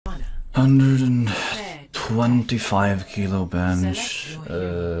125 kilo bench.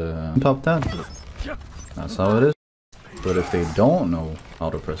 Top 10. That's how it is. But if they don't know how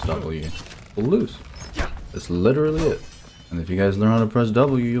to press W, we'll lose. That's literally it. And if you guys learn how to press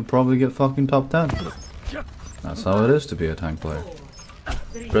W, you'll probably get fucking top 10. That's how it is to be a tank player.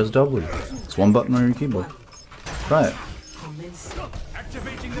 Press W. It's one button on your keyboard. Try it.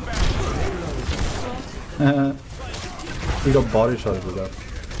 We got body shot with that.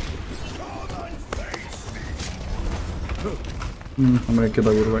 I'm gonna kill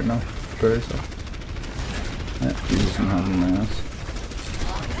that wood right now. Prepare yourself. Yeah, he's gonna have my ass.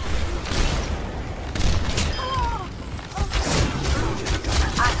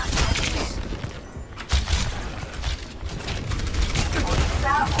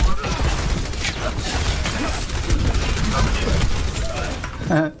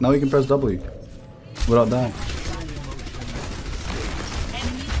 Now you can press W without dying.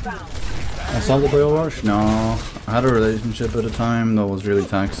 I saw the play Overwatch? No, I had a relationship at a time that was really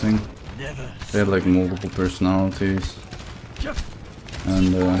taxing. They had like multiple personalities,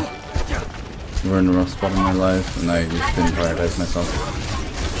 and we're in a rough spot in my life, and I just didn't prioritize myself.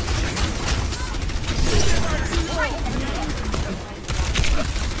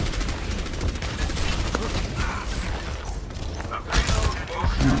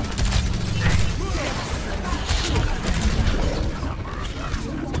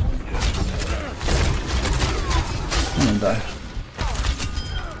 Die.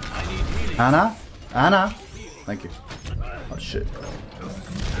 Anna? Anna? Thank you. Oh shit.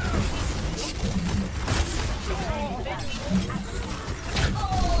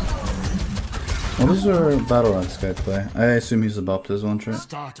 What does our battle axe guy play? I assume he's a Baptist one, right?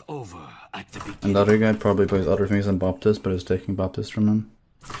 Start over at the beginning. And the other guy probably plays other things than Baptist, but is taking Baptist from him.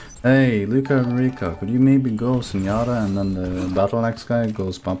 Hey, Luca and Rika, could you maybe go Senora and then the battle axe guy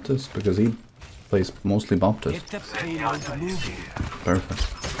goes Baptist? Because he plays mostly Baptist. Perfect.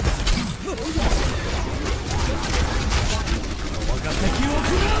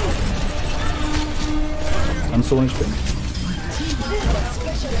 I'm so much good.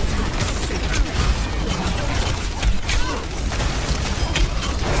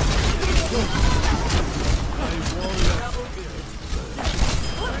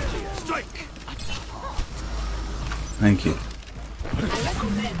 Thank you.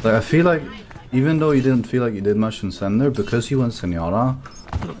 Like, I feel like even though you didn't feel like you did much in Sender, because you went Senora,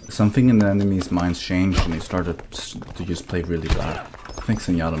 something in the enemy's minds changed and they started to just play really bad. I think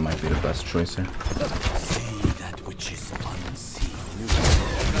Senora might be the best choice here. See that which is unseen.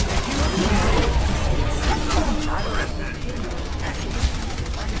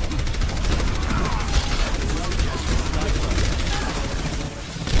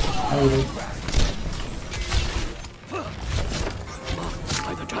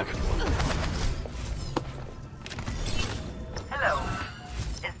 By the dragon.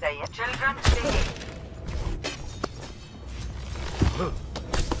 Is there your children singing?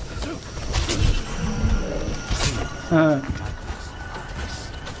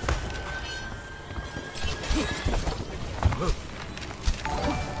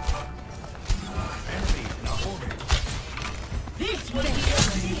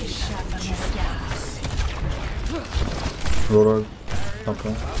 Rotor, top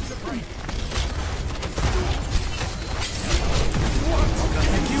right.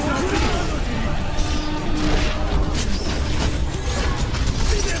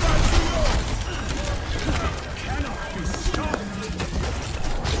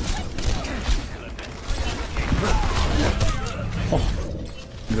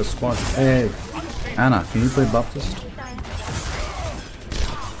 You got squad. Hey, Anna, can you play Baptist?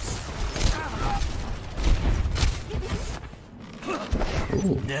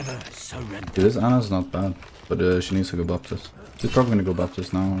 Ooh. Never surrender. This Anna's not bad, but she needs to go Baptist. She's probably gonna go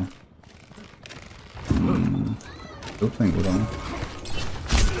Baptist now. Still playing good on her.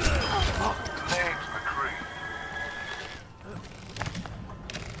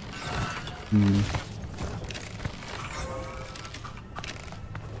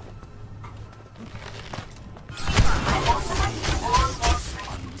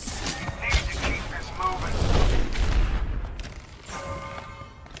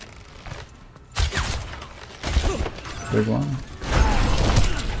 Big one.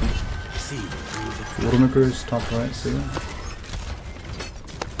 Watermaker is top right, see ya.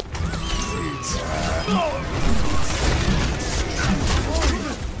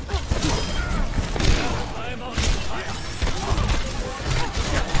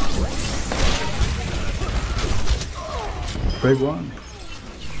 Big one.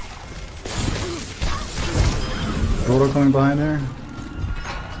 Rotor coming behind there.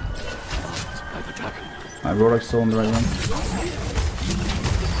 dragon. My Rodak's still in the right one.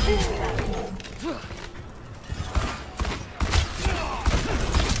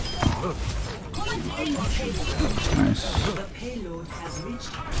 Nice.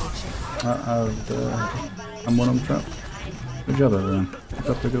 I'm one on the trap. Good job, everyone. Keep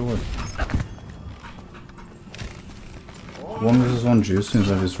up the good work. 1v1 juice seems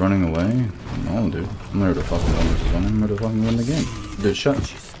like he's running away. No, dude. I'm not here to fucking 1v1. I'm here to fucking win the game. Dude,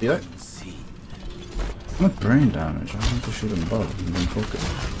 shut. Yeah. I'm at brain damage. I need to shoot him above. I'm being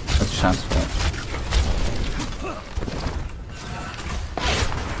focused. That's Chance fault.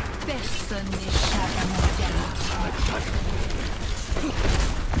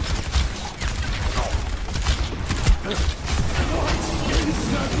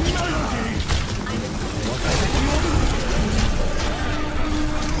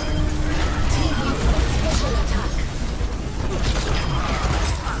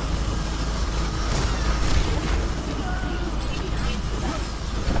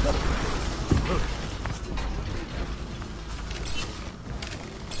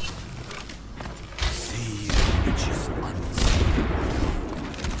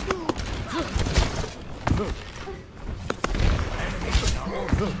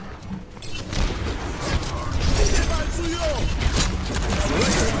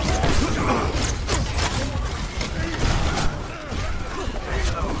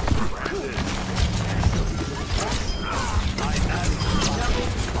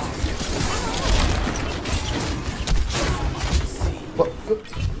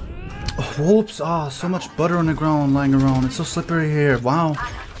 Whoops! Ah, so much butter on the ground lying around. It's so slippery here. Wow.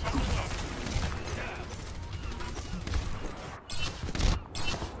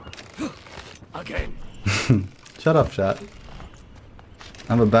 Again. Shut up, chat.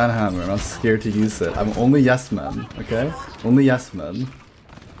 I'm a bad hammer. I'm not scared to use it. I'm only yes man. Okay? Only yes man.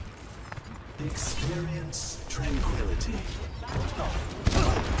 Experience tranquility.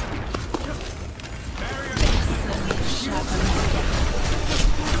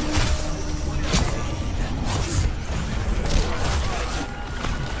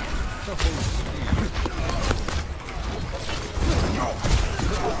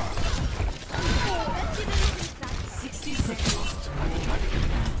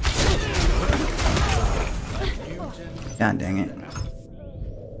 God dang it.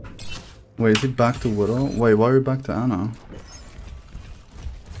 Wait, is he back to Widow? Wait, why are we back to Anna?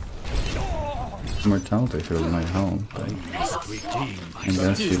 Immortality for my help, but I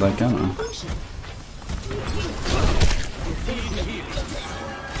guess you like Anna.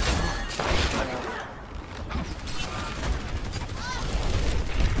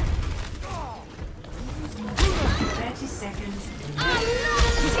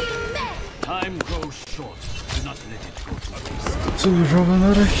 Time grows short. Do not let it go to waste. Super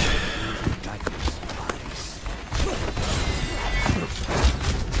problematic.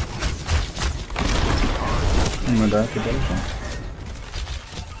 I'm gonna die for better.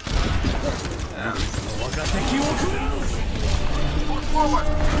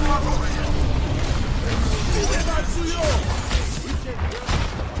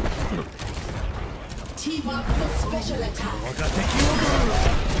 Team up for special attack.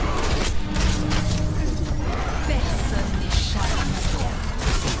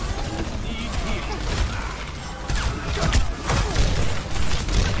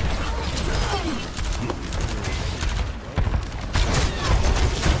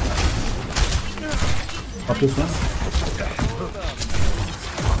 Up this one.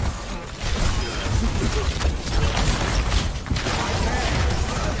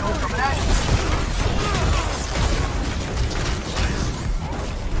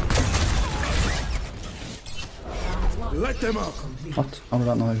 Let them up. What? How did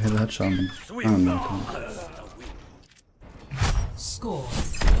I not hit a headshot? I don't know. Score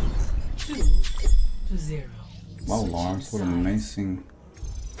 2-0. Wow, Lars, what an amazing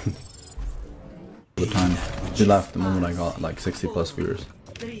the time. She laughed the moment I got like 60 plus viewers.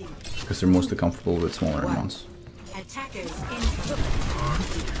 Because they're mostly comfortable with smaller amounts.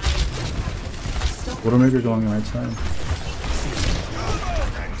 Widowmaker going right side.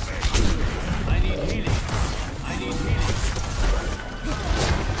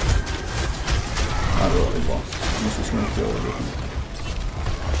 I really lost. This is gonna kill everything.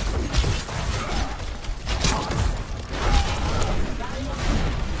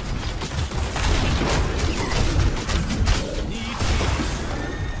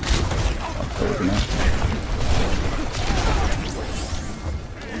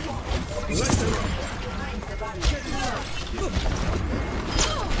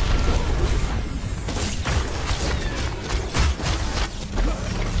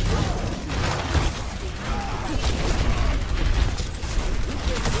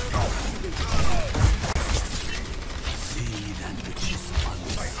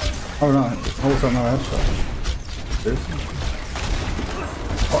 Oh no, hold on, no headshot. Seriously?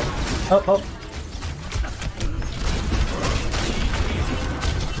 Oh, oh, oh.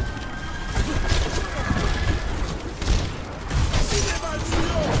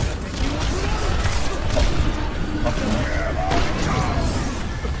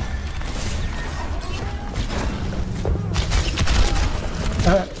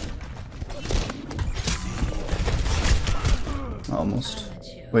 Almost.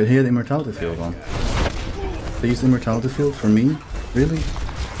 Wait, he had immortality field on. They used immortality field for me? Really?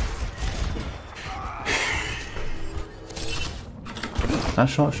 That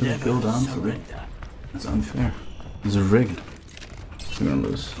shot should have killed Hanzo. That's unfair. It's rigged. We're gonna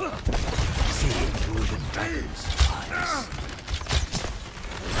lose.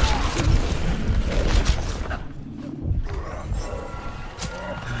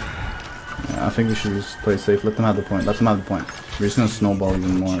 I think we should just play safe. Let them have the point. Let them have the point. We're just gonna snowball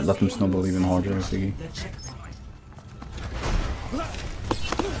even more. Let them snowball even harder. Ziggy.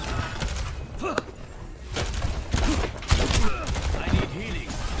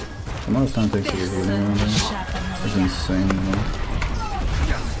 The amount of time it takes to get healing around there is insane.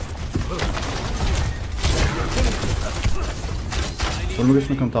 So we're just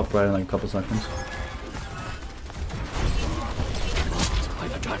gonna come top right in like a couple seconds.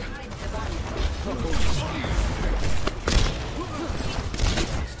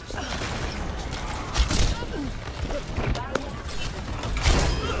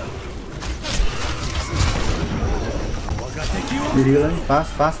 You healing?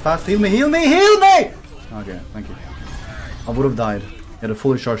 Fast, fast, fast. Heal me, heal me, heal me! Okay, thank you. I would have died. He had a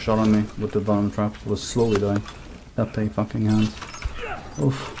fully charged shot on me with the venom trap. I was slowly dying. That pay fucking hands.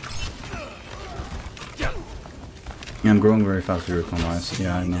 Oof. Yeah, I'm growing very fast with recon wise.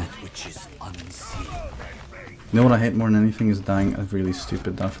 Yeah, I know. You know what I hate more than anything is dying a really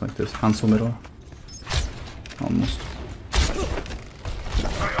stupid dash like this. Hanzo middle. Almost.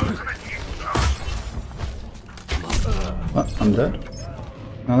 What? I'm dead?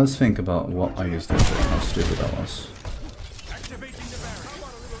 Now let's think about what I used there and how stupid that was.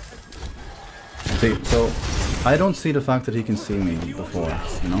 See, so I don't see the fact that he can see me before,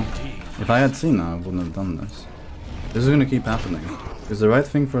 you know? If I had seen that, I wouldn't have done this. This is gonna keep happening. Because the right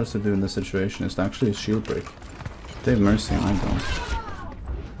thing for us to do in this situation is to actually shield break. They have mercy and I don't.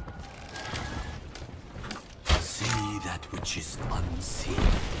 See that which is unseen.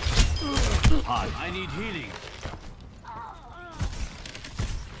 I need healing.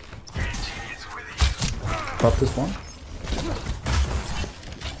 Pop this one.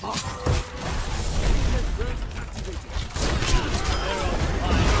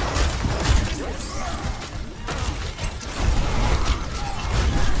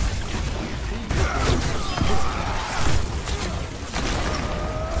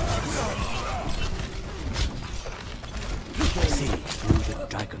 See through the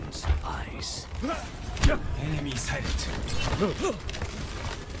dragon's eyes. Enemy sighted.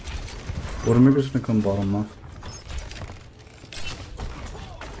 Watermaker's gonna come bottom left.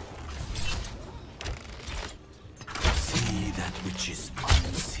 See that which is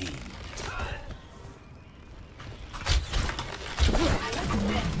unseen.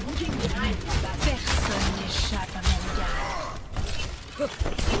 Personne n'échappe à mon regard.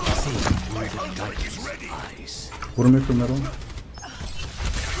 See through the dragon's eyes. Watermaker middle.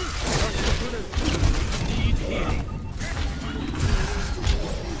 Need healing.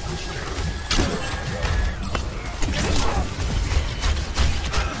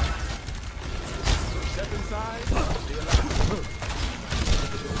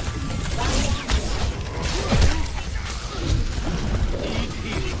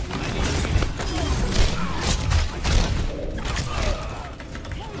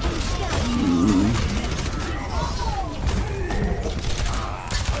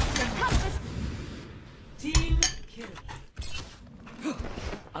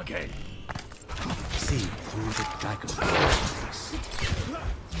 Okay. See through the dragon's eyes.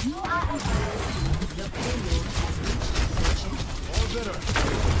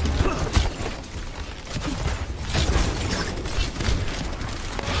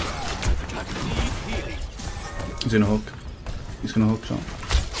 He's gonna hook. He's gonna hook shot.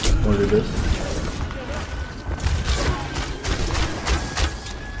 Or do this.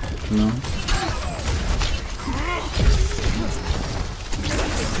 No.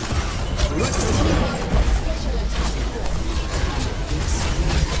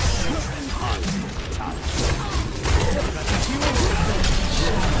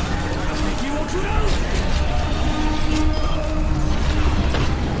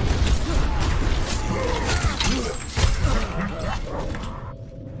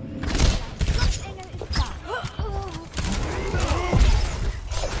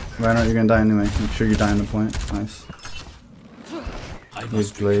 Right now, you're gonna die anyway. Make sure you die on the point. Nice.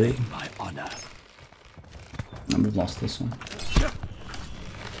 His blade. My honor. And we've lost this one.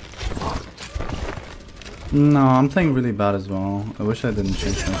 No, I'm playing really bad as well. I wish I didn't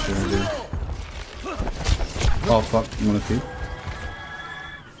change my shirt, dude. Oh fuck, I'm gonna feed.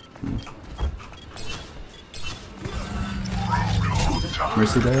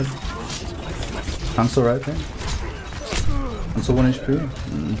 Mercy dead. Hanzo right there. Hanzo 1 HP.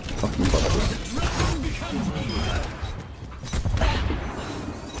 Fucking fuck this.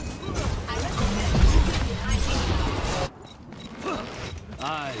 I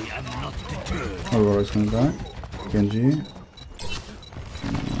am not deterred. Aurora's gonna die. Genji.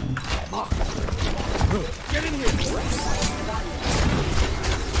 Get in here.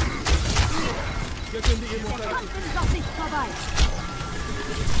 Get in the immortality.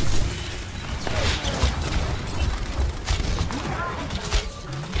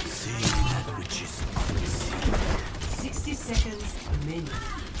 See that which is unseen. 60 seconds remaining.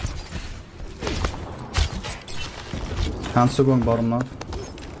 Hanzo going bottom left.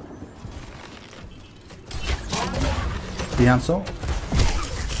 The Hanzo.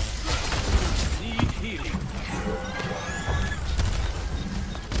 Need healing.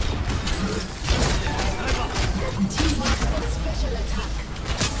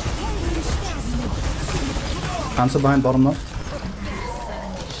 Hanzo behind bottom left.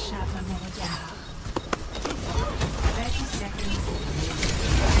 30 seconds.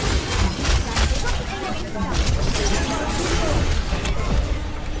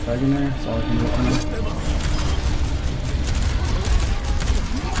 Tag in there. That's all I can do for now.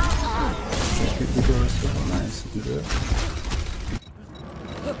 Nice. Good.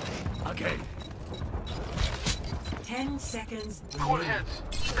 Okay. 10 seconds. Cool heads.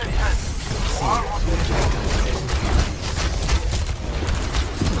 Steady heads.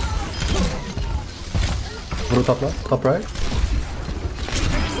 Bro, top left, top right.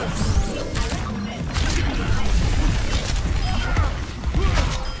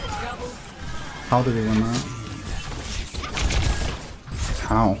 How did we win that?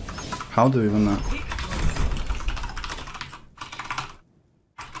 How? How do we win that?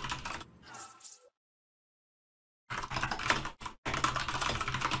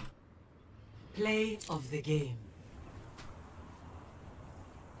 Play of the game.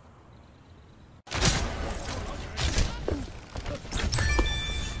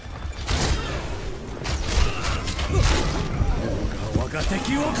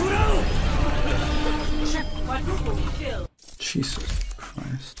 Wagateki wo kurau! Quadruple kill. Jesus.